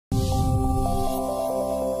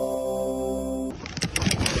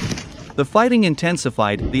The fighting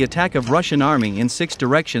intensified, the attack of Russian army in 6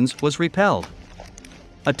 directions was repelled.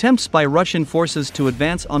 Attempts by Russian forces to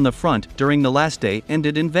advance on the front during the last day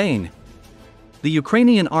ended in vain. The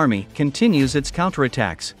Ukrainian army continues its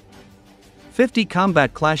counterattacks. 50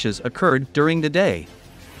 combat clashes occurred during the day.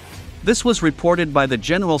 This was reported by the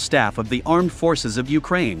General Staff of the Armed Forces of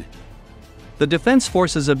Ukraine. The Defense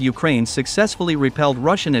Forces of Ukraine successfully repelled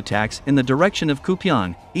Russian attacks in the direction of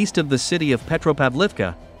Kupian, east of the city of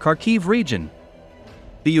Petropavlivka, Kharkiv region.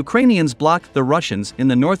 The Ukrainians blocked the Russians in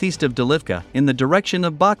the northeast of Delivka in the direction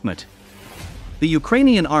of Bakhmut. The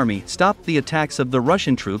Ukrainian army stopped the attacks of the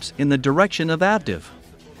Russian troops in the direction of Avdiv.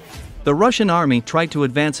 The Russian army tried to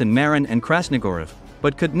advance in Marin and Krasnogorov,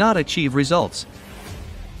 but could not achieve results.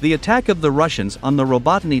 The attack of the Russians on the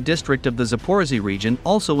Robotny district of the Zaporozhye region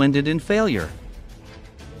also ended in failure.